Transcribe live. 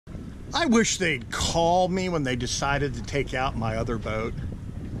I wish they'd call me when they decided to take out my other boat.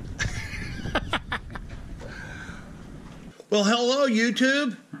 Well, hello,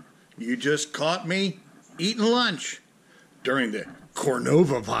 YouTube. You just caught me eating lunch during the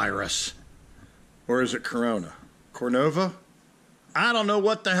coronavirus. Or is it Corona? Cornova? I don't know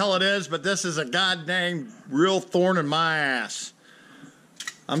what the hell it is, but this is a goddamn real thorn in my ass.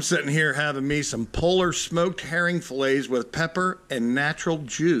 I'm sitting here having me some polar smoked herring fillets with pepper and natural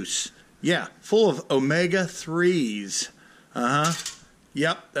juice. Yeah, full of omega-3s.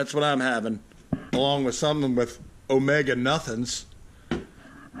 Yep, that's what I'm having. Along with something with omega-nothins.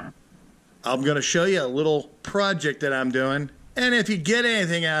 I'm going to show you a little project that I'm doing. And if you get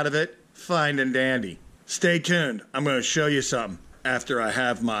anything out of it, fine and dandy. Stay tuned. I'm going to show you something after I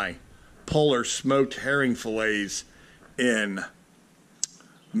have my polar smoked herring fillets in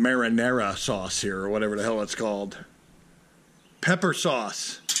marinara sauce here, or whatever the hell it's called. Pepper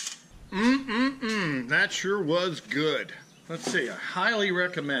sauce. That sure was good. Let's see, I highly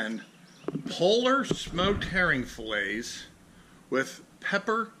recommend polar smoked herring fillets with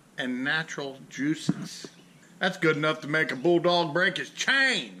pepper and natural juices. That's good enough to make a bulldog break his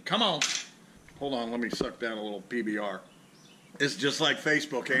chain. Come on. Hold on, let me suck down a little PBR. It's just like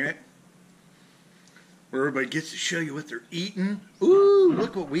Facebook, ain't it? Where everybody gets to show you what they're eating. Ooh,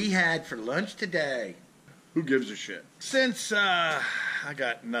 look what we had for lunch today. Who gives a shit? Since I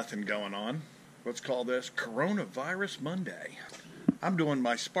got nothing going on, let's call this Coronavirus Monday. I'm doing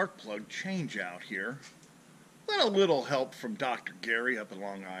my spark plug change out here. With a little help from Dr. Gary up in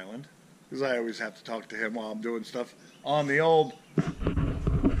Long Island, because I always have to talk to him while I'm doing stuff on the old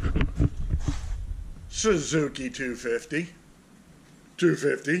Suzuki 250.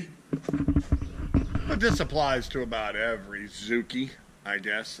 But this applies to about every Suzuki, I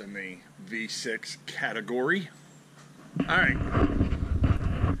guess, in the V-6 category. Alright.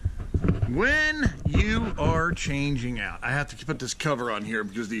 When you are changing out, I have to put this cover on here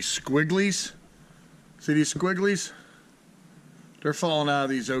because these squigglies, see these squigglies? They're falling out of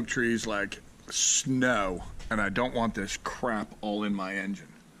these oak trees like snow, and I don't want this crap all in my engine.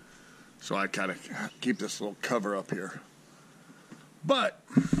 So I gotta keep this little cover up here. But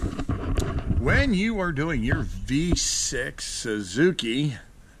when you are doing your V6 Suzuki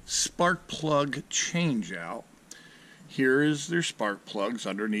spark plug change out, here is their spark plugs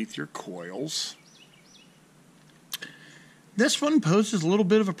underneath your coils. This one poses a little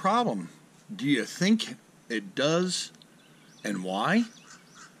bit of a problem. Do you think it does, and why?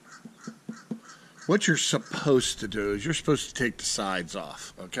 What you're supposed to do is you're supposed to take the sides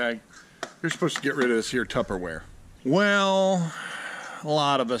off, okay? You're supposed to get rid of this here Tupperware. Well, a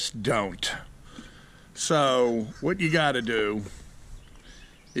lot of us don't. So what you got to do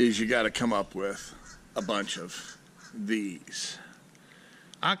is you got to come up with a bunch of these.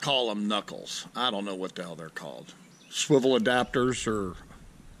 I call them knuckles. I don't know what the hell they're called. Swivel adapters, or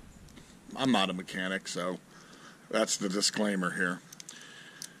I'm not a mechanic, so that's the disclaimer here.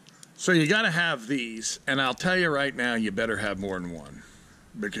 So you got to have these, and I'll tell you right now, you better have more than one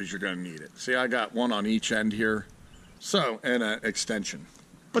because you're going to need it. See, I got one on each end here, so, and an extension.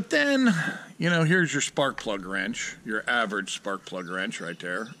 But then, you know, here's your spark plug wrench, your average spark plug wrench right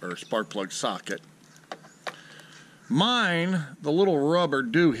there, or spark plug socket. Mine, the little rubber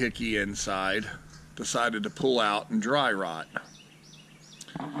doohickey inside, decided to pull out and dry rot.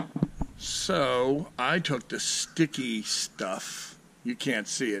 So I took the sticky stuff, you can't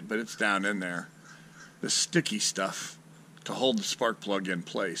see it, but it's down in there, the sticky stuff to hold the spark plug in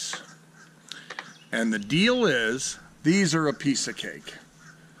place. And the deal is, these are a piece of cake.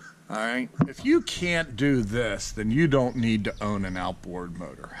 All right, if you can't do this, then you don't need to own an outboard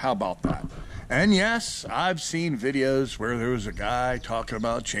motor. How about that? And yes, I've seen videos where there was a guy talking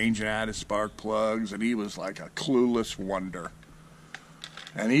about changing out his spark plugs, and he was like a clueless wonder.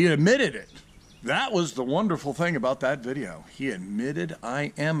 And he admitted it. That was the wonderful thing about that video. He admitted,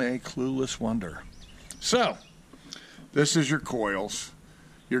 I am a clueless wonder. So, this is your coils.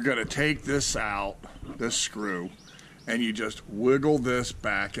 You're going to take this out, this screw, and you just wiggle this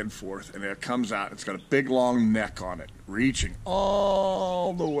back and forth, and it comes out. It's got a big long neck on it, reaching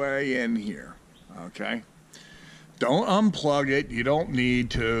all the way in here, okay? Don't unplug it. You don't need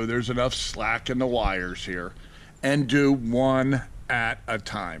to. There's enough slack in the wires here. And do one at a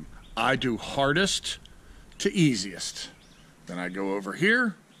time. I do hardest to easiest. Then I go over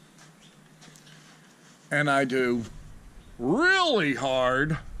here, and I do really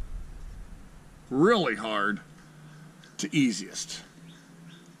hard to easiest.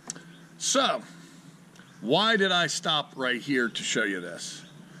 So, why did I stop right here to show you this?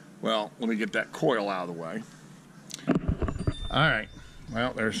 Well, let me get that coil out of the way. All right,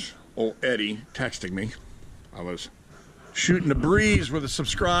 Well, there's old Eddie texting me. I was shooting the breeze with a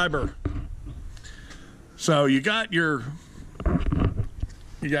subscriber. So you got your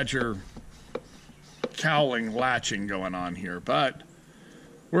cowling latching going on here, but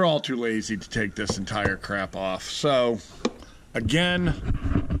we're all too lazy to take this entire crap off. So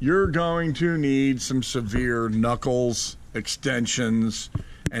again, you're going to need some severe knuckles, extensions,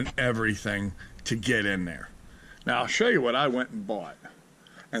 and everything to get in there. Now I'll show you what I went and bought.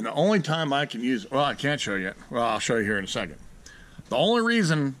 And the only time I can use, well, I can't show you yet. Well, I'll show you here in a second. The only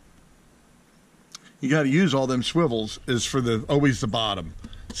reason you got to use all them swivels is for always the bottom,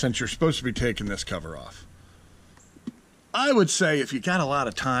 since you're supposed to be taking this cover off. I would say if you got a lot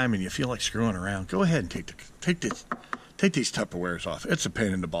of time and you feel like screwing around, go ahead and take these Tupperwares off. It's a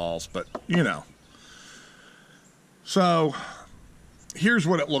pain in the balls, but you know. So here's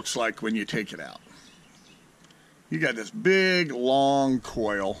what it looks like when you take it out. You got this big, long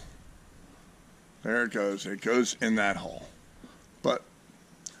coil. There it goes. It goes in that hole. But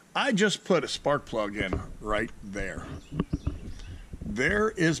I just put a spark plug in right there. There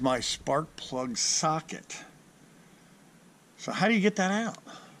is my spark plug socket. So how do you get that out?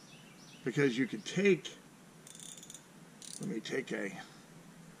 Because you could take, let me take a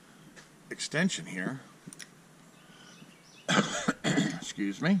extension here.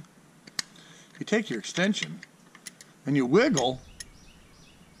 Excuse me. You take your extension and you wiggle,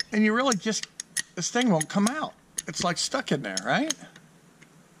 and you really just, this thing won't come out. It's like stuck in there, right?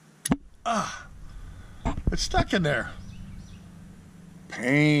 It's stuck in there.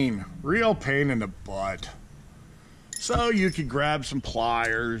 Pain, real pain in the butt. So you could grab some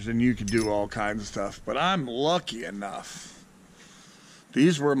pliers and you could do all kinds of stuff, but I'm lucky enough.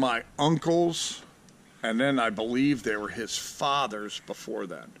 These were my uncle's, and then I believe they were his father's before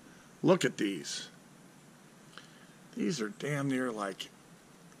then. Look at these. These are damn near like,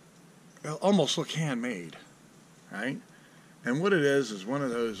 they'll almost look handmade, right? And what it is one of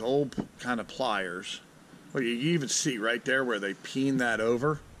those old kind of pliers. Well, you even see right there where they peen that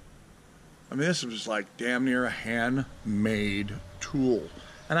over. I mean, this was like damn near a handmade tool.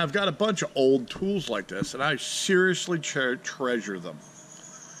 And I've got a bunch of old tools like this, and I seriously treasure them.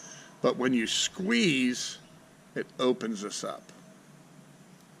 But when you squeeze, it opens this up.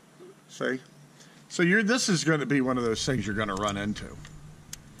 See? So this is going to be one of those things you're going to run into.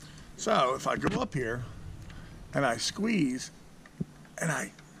 So if I go up here and I squeeze and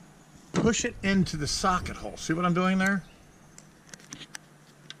I push it into the socket hole, see what I'm doing there?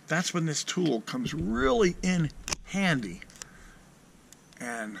 That's when this tool comes really in handy.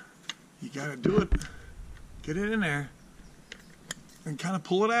 And you got to do it, get it in there and kind of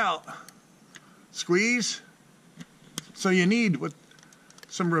pull it out. Squeeze. So you need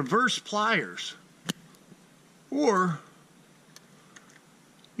some reverse pliers. Or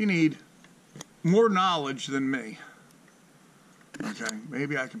you need more knowledge than me. Okay,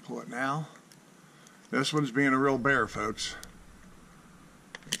 maybe I can pull it now. This one's being a real bear, folks.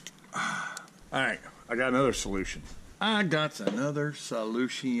 Alright, I got another solution. There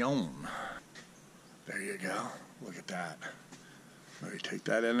you go. Look at that. Let me take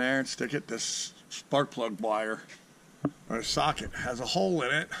that in there and stick it. This spark plug wire, or socket, has a hole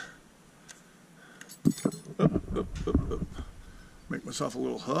in it. Make myself a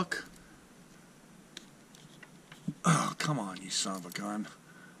little hook. Oh, come on, you son of a gun.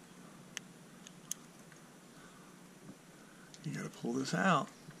 You gotta pull this out.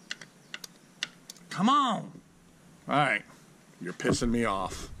 Come on. Alright, you're pissing me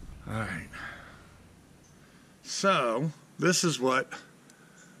off. Alright. So, this is what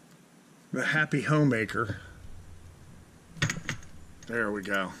the happy homemaker. There we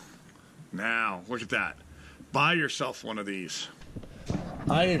go. Now, look at that. Buy yourself one of these.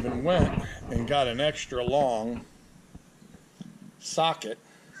 I even went and got an extra long socket.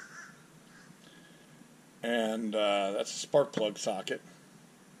 And that's a spark plug socket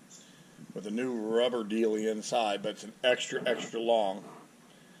with a new rubber dealie inside, but it's an extra long.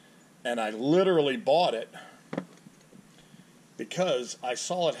 And I literally bought it because I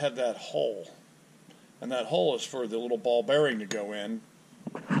saw it had that hole. And that hole is for the little ball bearing to go in.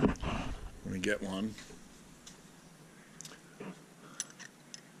 Let me get one.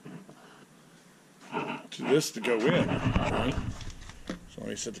 To this to go in, right? So let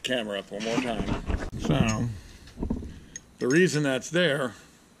me set the camera up one more time. So, the reason that's there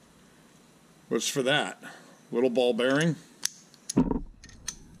was for that little ball bearing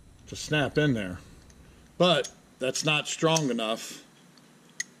to snap in there. But that's not strong enough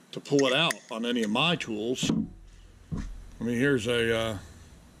to pull it out on any of my tools. I mean, here's a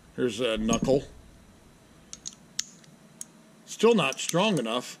knuckle. It's still not strong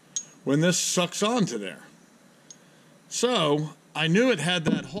enough when this sucks onto there. So I knew it had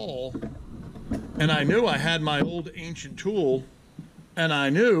that hole, and I knew I had my old ancient tool, and I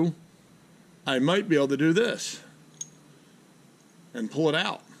knew I might be able to do this and pull it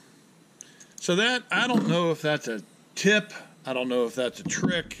out. So that, I don't know if that's a tip, I don't know if that's a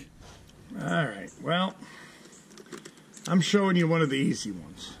trick. All right, well, I'm showing you one of the easy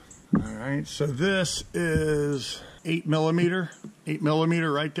ones. All right, so this is 8 millimeter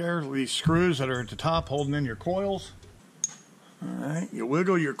right there. These screws that are at the top holding in your coils. All right, you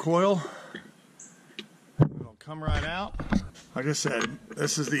wiggle your coil, it'll come right out. Like I said,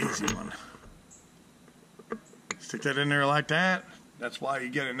 this is the easy one. Stick that in there like that. That's why you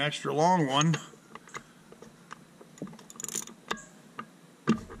get an extra long one.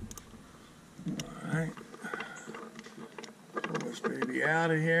 All right, pull this baby out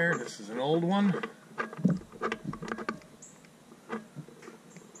of here. This is an old one.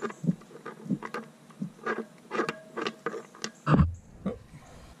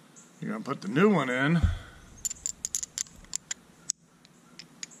 You're gonna put the new one in.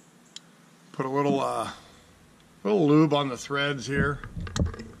 Put a little lube on the threads here.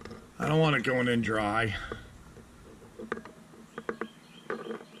 I don't want it going in dry.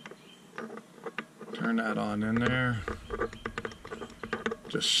 Turn that on in there.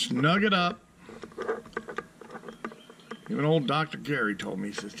 Just snug it up. Even old Dr. Gary told me,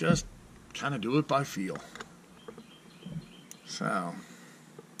 he says, just kind of do it by feel. So.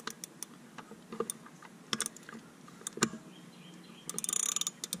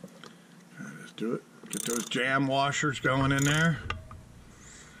 Just do it. Get those jam washers going in there.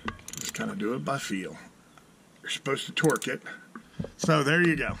 Just kind of do it by feel. You're supposed to torque it. So there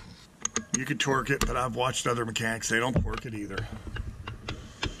you go. You could torque it, but I've watched other mechanics, they don't torque it either.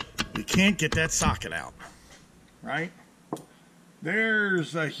 You can't get that socket out, right?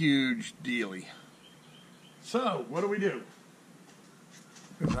 There's a huge dealie. So what do?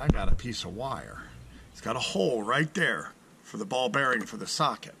 Because I got a piece of wire. It's got a hole right there for the ball bearing for the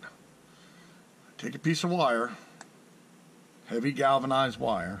socket. Take a piece of wire, heavy galvanized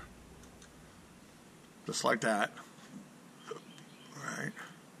wire, just like that. All right.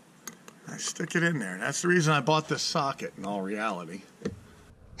 I stick it in there. That's the reason I bought this socket in all reality.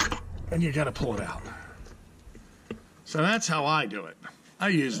 And you got to pull it out. So that's how I do it. I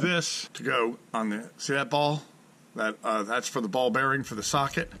use this to go on the, see that ball? That's for the ball bearing for the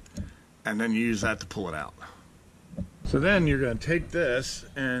socket. And then you use that to pull it out. So then you're going to take this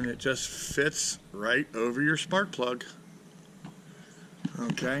and it just fits right over your spark plug.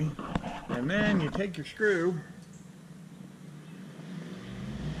 Okay. And then you take your screw.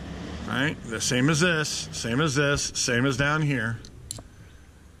 Right, the same as this, same as this, same as down here.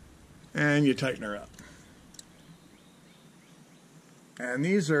 And you tighten her up. And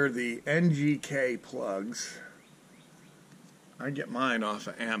these are the NGK plugs. I get mine off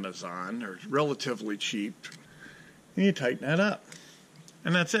of Amazon. They're relatively cheap. And you tighten that up.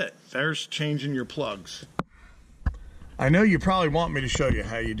 And that's it. There's changing your plugs. I know you probably want me to show you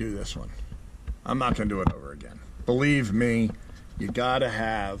how you do this one. I'm not going to do it over again. Believe me, you got to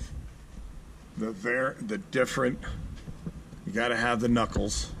have the different, you got to have the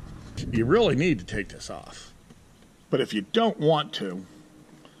knuckles. You really need to take this off. But if you don't want to,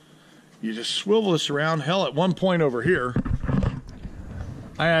 you just swivel this around. Hell, at one point over here,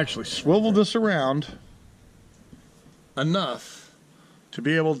 I actually swiveled this around enough to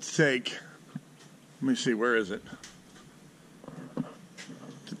be able to take, let me see, where is it?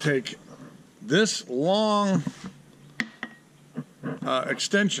 To take this long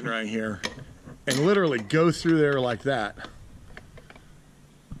extension right here and literally go through there like that.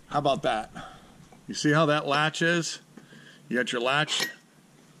 How about that? You see how that latch is? You got your latch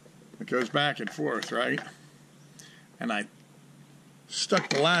that goes back and forth, right? And I stuck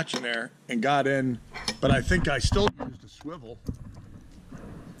the latch in there and got in, but I think I still used a swivel.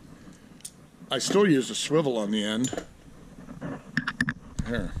 I still used a swivel on the end.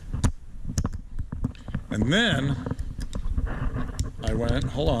 Here. And then I went,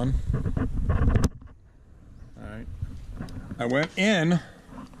 hold on. All right. I went in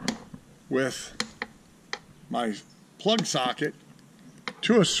with my plug socket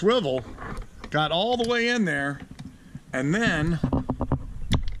to a swivel, got all the way in there, and then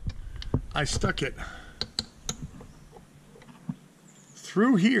I stuck it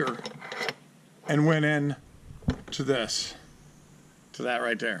through here and went in to this, to that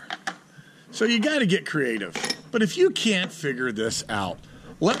right there. So you got to get creative. But if you can't figure this out,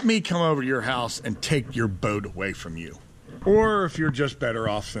 let me come over to your house and take your boat away from you. Or if you're just better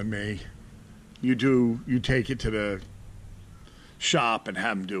off than me, you take it to shop and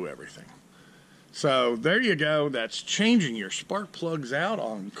have them do everything. So there you go. That's changing your spark plugs out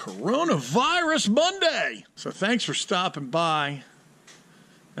on Coronavirus Monday. So thanks for stopping by.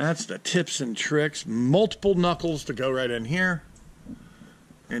 That's the tips and tricks. Multiple knuckles to go right in here.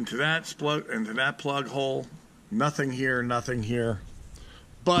 Into that plug hole. Nothing here, nothing here.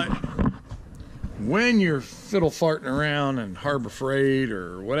 But when you're fiddle farting around and Harbor Freight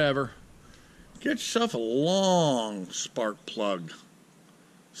or whatever, get yourself a long spark plug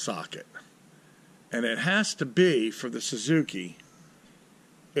socket. And it has to be, for the Suzuki,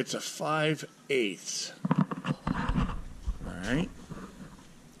 it's a 5/8. Alright.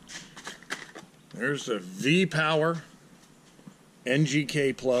 There's the V-Power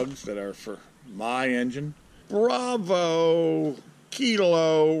NGK plugs that are for my engine. Bravo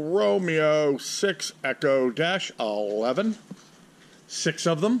Kilo Romeo 6 Echo -11. 6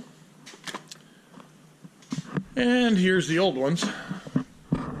 of them. And here's the old ones.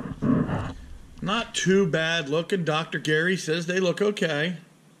 Not too bad looking. Dr. Gary says they look okay.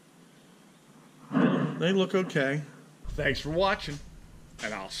 They look okay. Thanks for watching,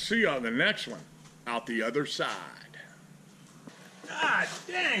 and I'll see you on the next one, out the other side. God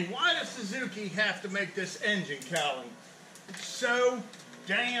dang, why does Suzuki have to make this engine cowling? It's so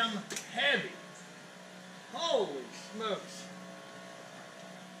damn heavy. Holy smokes.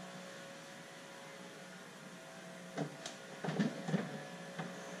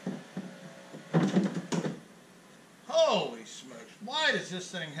 Holy smokes. Why does this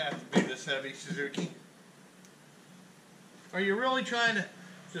thing have to be this heavy, Suzuki? Are you really trying to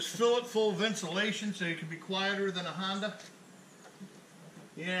just fill it full of insulation so you can be quieter than a Honda?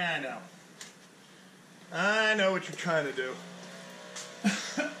 Yeah, I know. I know what you're trying to do.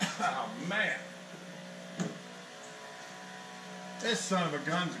 Oh, man. This son of a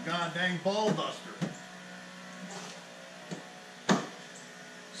gun's a goddamn ball duster.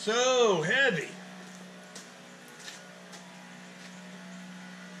 So heavy.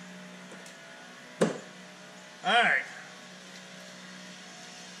 Alright.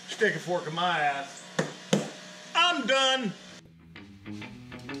 Stick a fork in my ass. I'm done.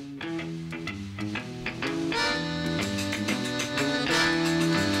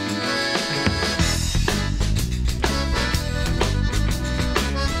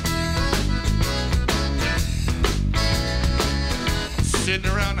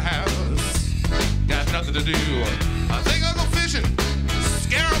 Sitting around the house, got nothing to do.